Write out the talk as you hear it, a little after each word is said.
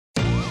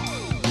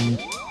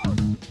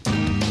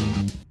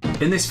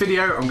In this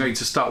video I'm going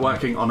to start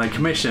working on a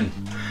commission.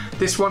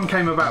 This one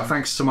came about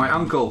thanks to my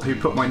uncle, who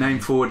put my name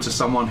forward to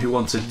someone who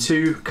wanted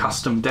 2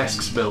 custom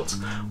desks built,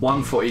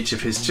 one for each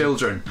of his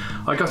children.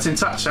 I got in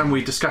touch and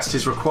we discussed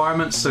his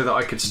requirements so that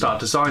I could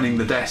start designing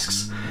the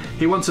desks.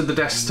 He wanted the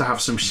desks to have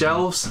some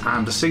shelves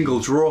and a single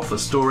drawer for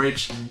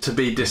storage, to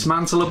be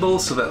dismantleable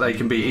so that they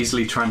can be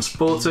easily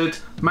transported,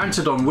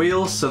 mounted on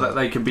wheels so that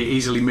they can be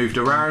easily moved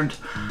around,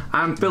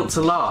 and built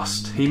to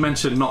last. He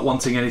mentioned not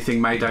wanting anything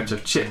made out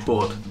of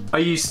chipboard. I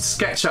used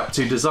SketchUp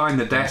to design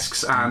the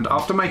desks, and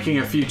after making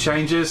a few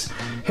changes,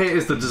 here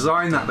is the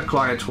design that the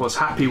client was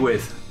happy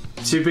with.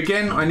 To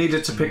begin, I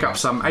needed to pick up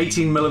some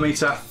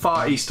 18mm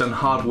Far Eastern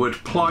hardwood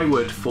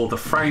plywood for the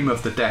frame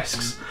of the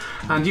desks,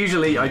 and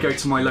usually I go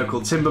to my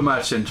local timber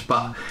merchant,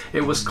 but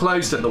it was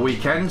closed at the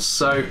weekend,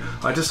 so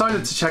I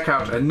decided to check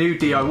out a new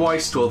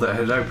DIY store that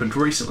had opened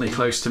recently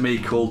close to me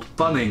called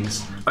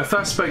Bunnings. I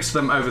first spoke to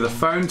them over the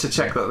phone to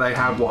check that they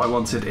had what I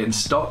wanted in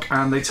stock,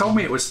 and they told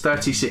me it was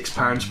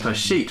 £36 per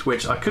sheet,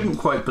 which I couldn't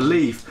quite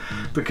believe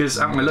because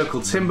at my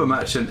local timber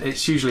merchant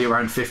it's usually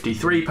around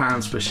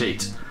 £53 per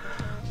sheet.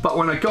 But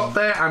when I got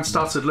there and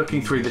started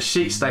looking through the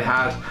sheets they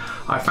had,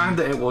 I found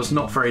that it was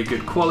not very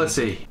good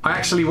quality. I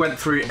actually went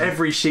through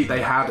every sheet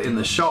they had in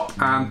the shop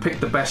and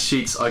picked the best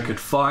sheets I could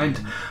find,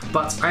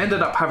 but I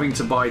ended up having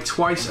to buy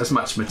twice as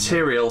much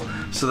material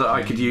so that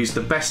I could use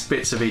the best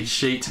bits of each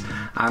sheet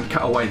and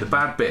cut away the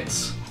bad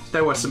bits.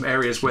 There were some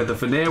areas where the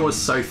veneer was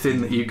so thin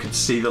that you could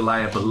see the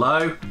layer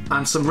below,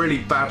 and some really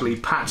badly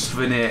patched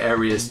veneer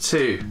areas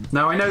too.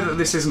 Now I know that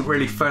this isn't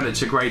really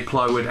furniture grade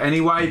plywood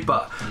anyway,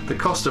 but the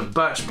cost of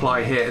birch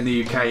ply here in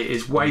the UK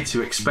is way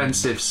too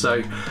expensive,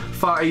 so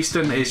Far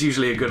Eastern is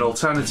usually a good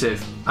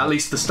alternative. At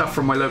least the stuff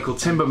from my local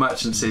timber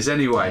merchants is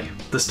anyway.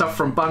 The stuff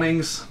from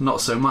Bunnings,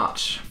 not so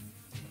much.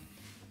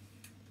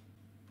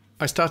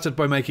 I started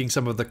by making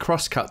some of the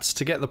cross cuts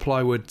to get the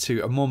plywood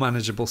to a more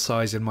manageable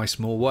size in my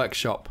small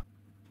workshop.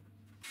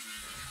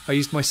 I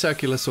used my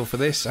circular saw for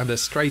this and a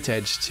straight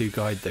edge to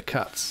guide the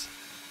cuts.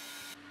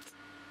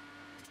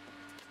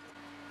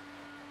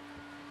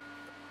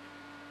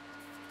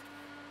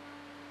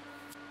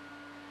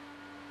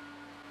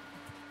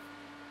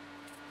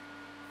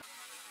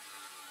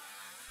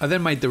 I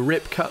then made the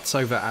rip cuts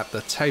over at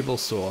the table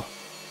saw.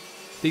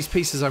 These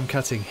pieces I'm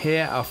cutting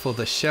here are for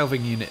the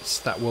shelving units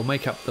that will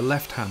make up the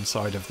left hand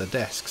side of the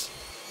desks.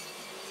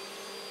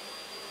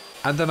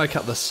 And then I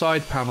cut the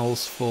side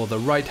panels for the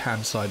right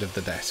hand side of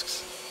the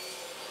desks.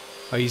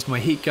 I used my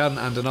heat gun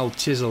and an old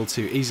chisel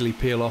to easily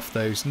peel off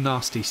those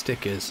nasty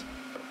stickers.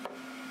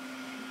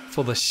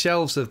 For the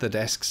shelves of the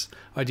desks,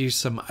 I'd used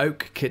some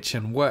oak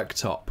kitchen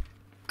worktop,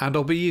 and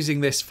I'll be using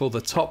this for the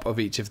top of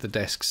each of the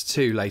desks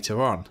too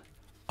later on.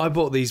 I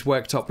bought these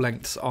worktop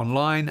lengths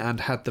online and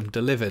had them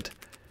delivered.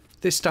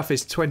 This stuff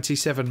is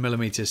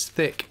 27mm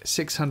thick,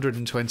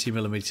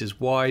 620mm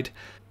wide,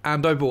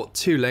 and I bought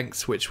 2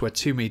 lengths which were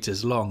 2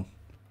 meters long.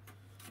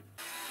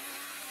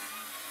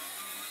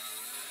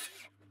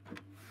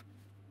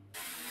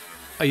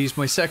 I used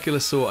my circular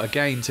saw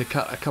again to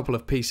cut a couple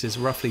of pieces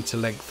roughly to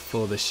length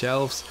for the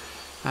shelves,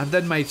 and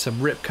then made some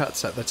rip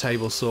cuts at the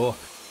table saw,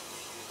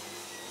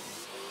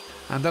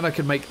 and then I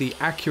could make the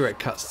accurate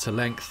cuts to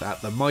length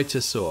at the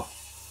miter saw.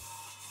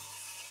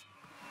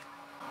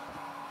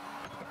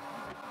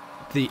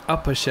 The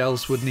upper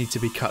shelves would need to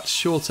be cut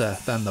shorter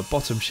than the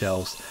bottom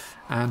shelves,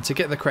 and to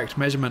get the correct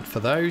measurement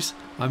for those,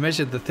 I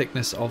measured the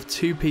thickness of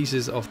 2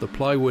 pieces of the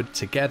plywood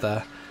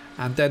together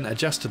and then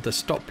adjusted the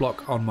stop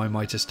block on my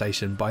miter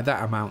station by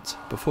that amount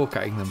before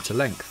cutting them to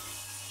length.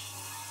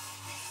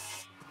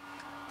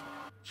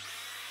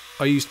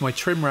 I used my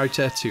trim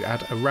rotor to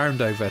add a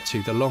roundover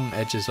to the long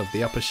edges of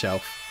the upper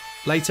shelf.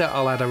 Later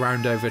I'll add a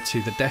roundover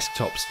to the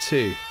desktops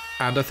too,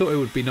 and I thought it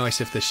would be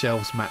nice if the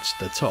shelves matched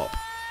the top.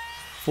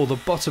 For the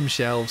bottom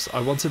shelves, I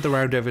wanted the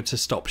roundover to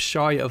stop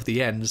shy of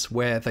the ends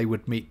where they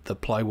would meet the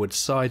plywood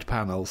side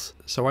panels,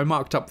 so I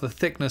marked up the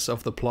thickness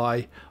of the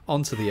ply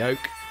onto the oak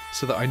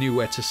so that I knew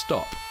where to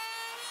stop.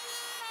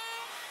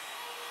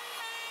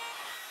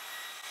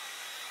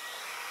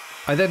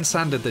 I then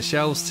sanded the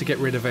shelves to get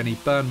rid of any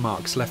burn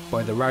marks left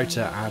by the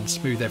router and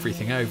smooth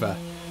everything over.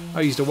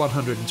 I used a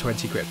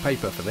 120 grit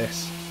paper for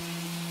this.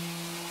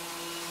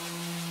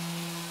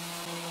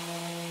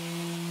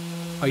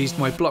 I used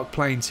my block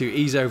plane to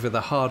ease over the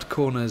hard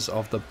corners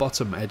of the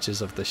bottom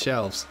edges of the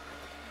shelves.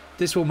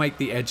 This will make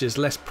the edges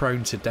less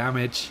prone to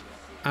damage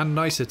and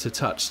nicer to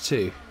touch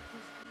too.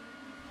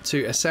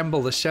 To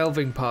assemble the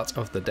shelving part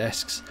of the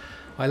desks,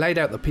 I laid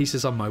out the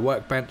pieces on my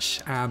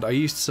workbench and I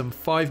used some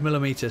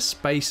 5mm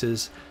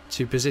spacers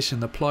to position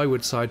the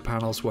plywood side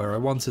panels where I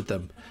wanted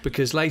them,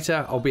 because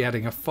later I'll be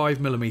adding a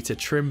 5mm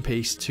trim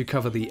piece to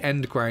cover the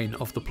end grain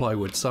of the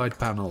plywood side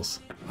panels.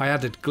 I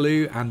added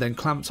glue and then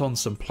clamped on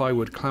some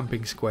plywood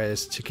clamping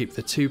squares to keep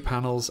the 2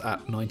 panels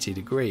at 90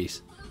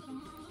 degrees.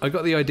 I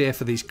got the idea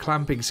for these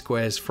clamping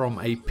squares from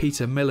a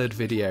Peter Millard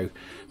video,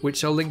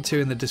 which I'll link to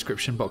in the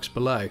description box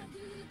below.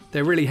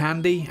 They're really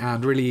handy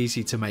and really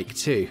easy to make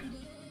too.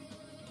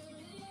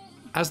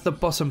 As the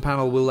bottom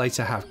panel will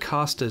later have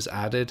casters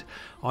added,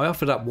 I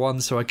offered up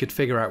one so I could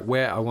figure out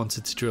where I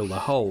wanted to drill the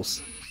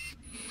holes.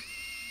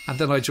 And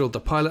then I drilled the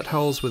pilot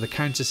holes with a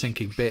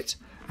countersinking bit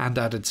and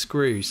added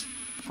screws.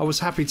 I was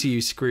happy to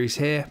use screws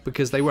here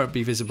because they won't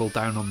be visible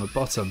down on the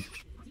bottom.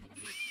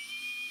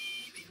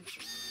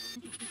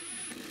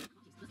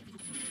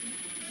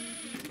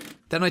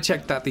 Then I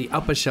checked that the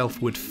upper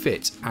shelf would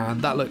fit,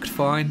 and that looked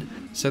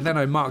fine, so then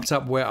I marked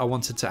up where I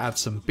wanted to add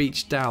some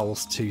beech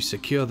dowels to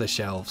secure the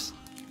shelves.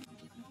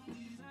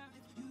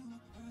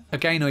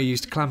 Again, I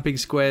used clamping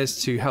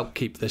squares to help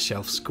keep the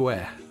shelf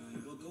square.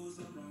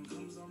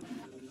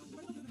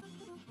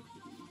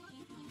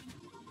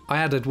 I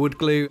added wood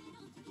glue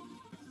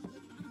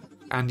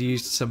and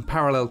used some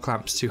parallel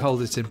clamps to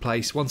hold it in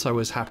place once I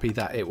was happy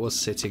that it was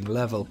sitting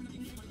level.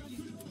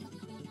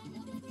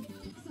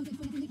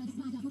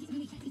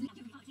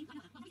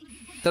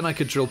 Then I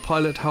could drill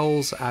pilot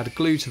holes, add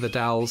glue to the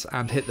dowels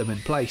and hit them in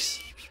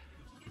place.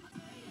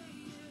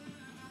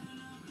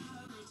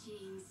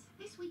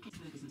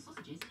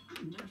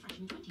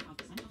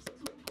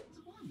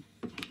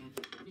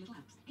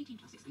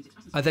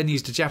 I then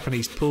used a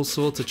Japanese pull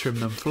saw to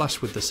trim them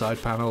flush with the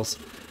side panels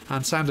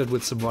and sanded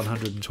with some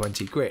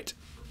 120 grit.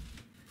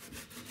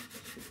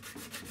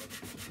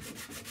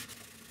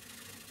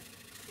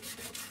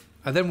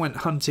 I then went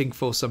hunting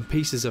for some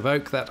pieces of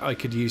oak that I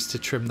could use to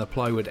trim the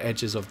plywood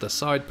edges of the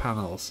side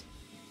panels.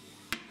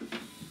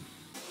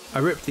 I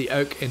ripped the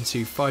oak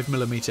into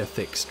 5mm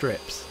thick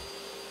strips.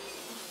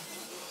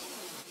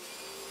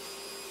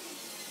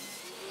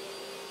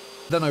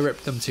 Then I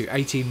ripped them to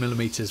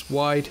 18mm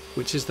wide,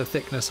 which is the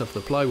thickness of the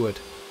plywood.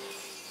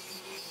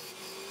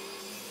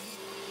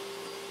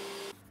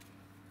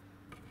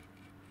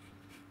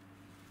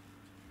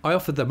 I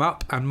offered them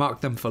up and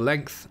marked them for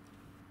length,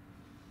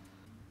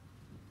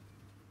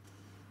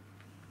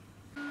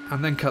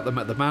 and then cut them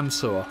at the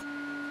bandsaw.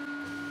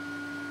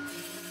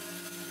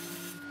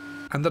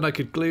 And then I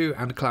could glue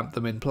and clamp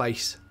them in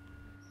place.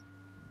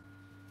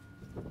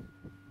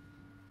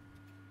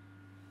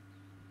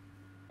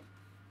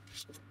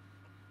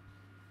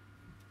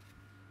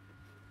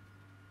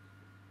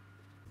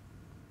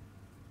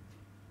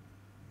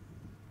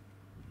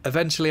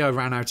 Eventually I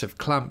ran out of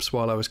clamps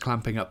while I was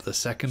clamping up the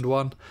second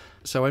one,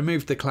 so I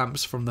moved the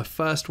clamps from the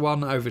first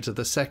one over to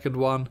the second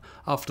one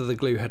after the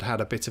glue had had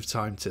a bit of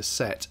time to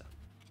set.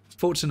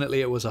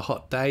 Fortunately it was a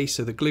hot day,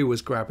 so the glue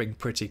was grabbing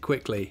pretty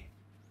quickly.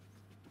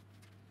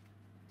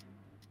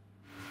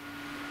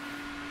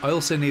 I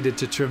also needed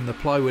to trim the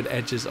plywood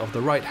edges of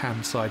the right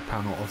hand side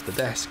panel of the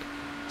desk,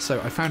 so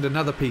I found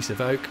another piece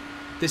of oak.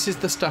 This is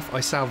the stuff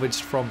I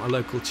salvaged from a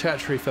local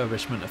church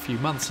refurbishment a few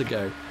months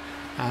ago,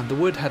 and the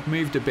wood had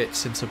moved a bit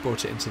since I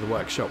brought it into the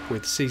workshop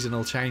with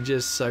seasonal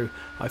changes, so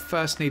I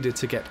first needed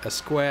to get a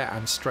square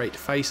and straight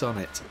face on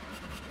it.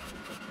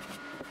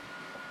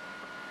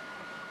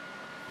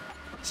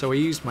 So I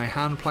used my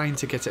hand plane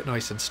to get it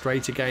nice and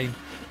straight again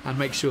and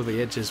make sure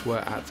the edges were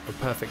at a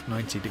perfect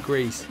 90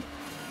 degrees.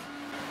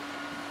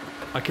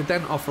 I could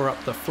then offer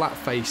up the flat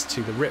face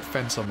to the rip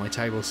fence on my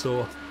table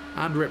saw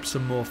and rip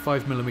some more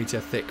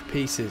 5mm thick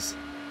pieces.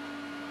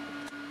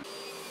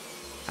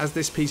 As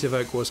this piece of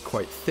oak was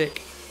quite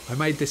thick, I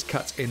made this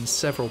cut in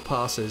several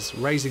passes,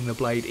 raising the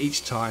blade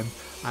each time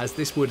as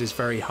this wood is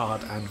very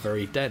hard and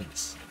very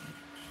dense.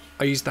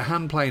 I used the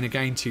hand plane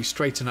again to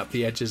straighten up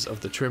the edges of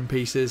the trim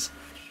pieces,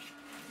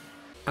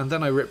 and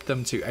then I ripped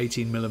them to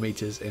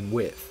 18mm in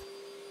width.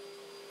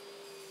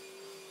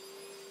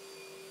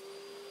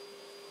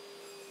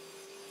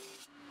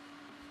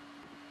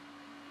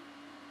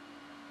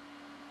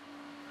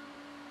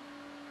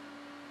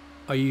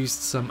 I used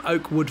some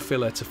oak wood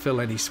filler to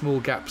fill any small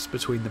gaps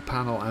between the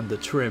panel and the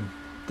trim.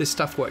 This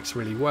stuff works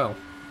really well.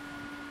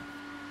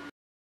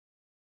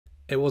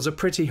 It was a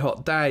pretty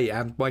hot day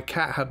and my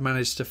cat had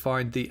managed to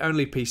find the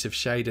only piece of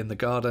shade in the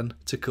garden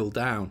to cool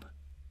down.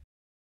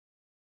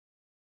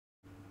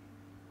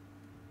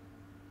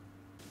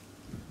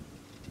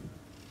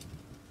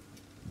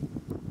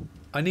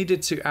 I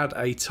needed to add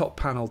a top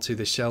panel to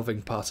the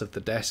shelving part of the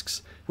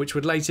desks, which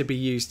would later be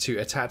used to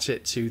attach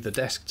it to the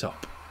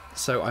desktop.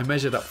 So I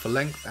measured up for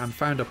length and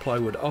found a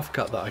plywood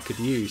offcut that I could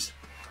use.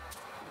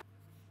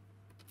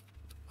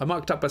 I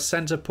marked up a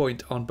centre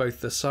point on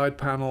both the side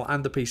panel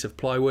and the piece of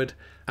plywood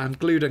and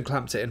glued and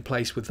clamped it in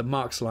place with the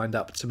marks lined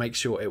up to make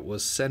sure it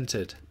was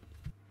centred.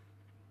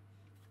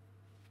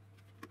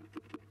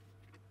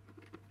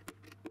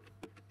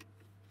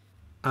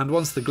 And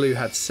once the glue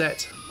had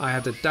set, I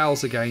added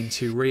dowels again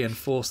to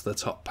reinforce the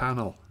top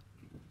panel.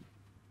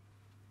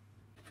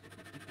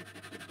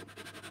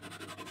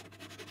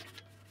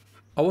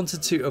 I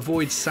wanted to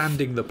avoid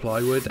sanding the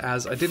plywood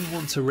as I didn't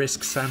want to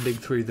risk sanding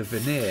through the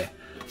veneer,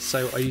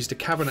 so I used a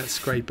cabinet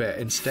scraper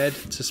instead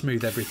to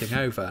smooth everything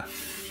over.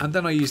 And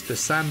then I used the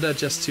sander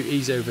just to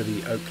ease over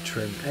the oak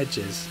trim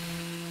edges.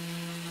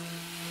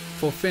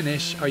 For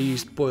finish I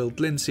used boiled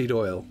linseed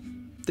oil.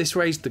 This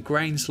raised the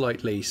grain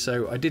slightly,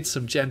 so I did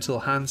some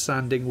gentle hand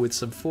sanding with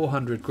some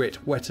 400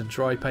 grit wet and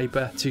dry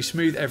paper to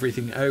smooth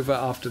everything over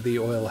after the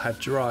oil had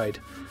dried,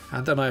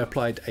 and then I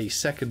applied a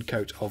second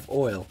coat of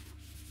oil.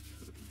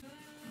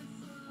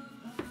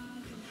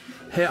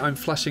 Here I'm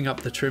flashing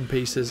up the trim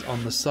pieces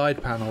on the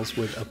side panels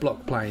with a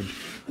block plane.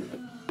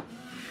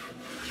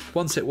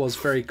 Once it was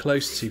very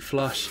close to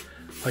flush,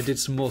 I did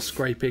some more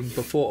scraping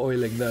before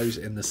oiling those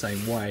in the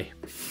same way.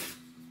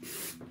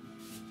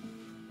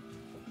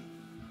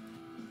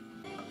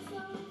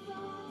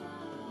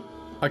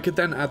 I could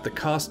then add the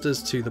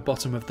casters to the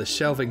bottom of the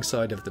shelving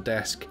side of the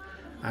desk,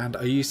 and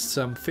I used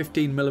some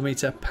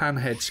 15mm pan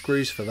head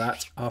screws for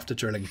that after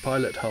drilling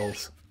pilot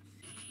holes.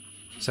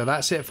 So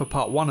that's it for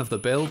part 1 of the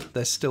build.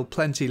 There's still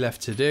plenty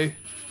left to do.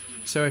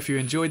 So if you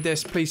enjoyed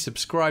this, please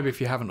subscribe if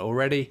you haven't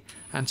already,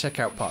 and check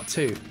out part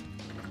 2.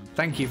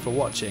 Thank you for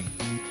watching.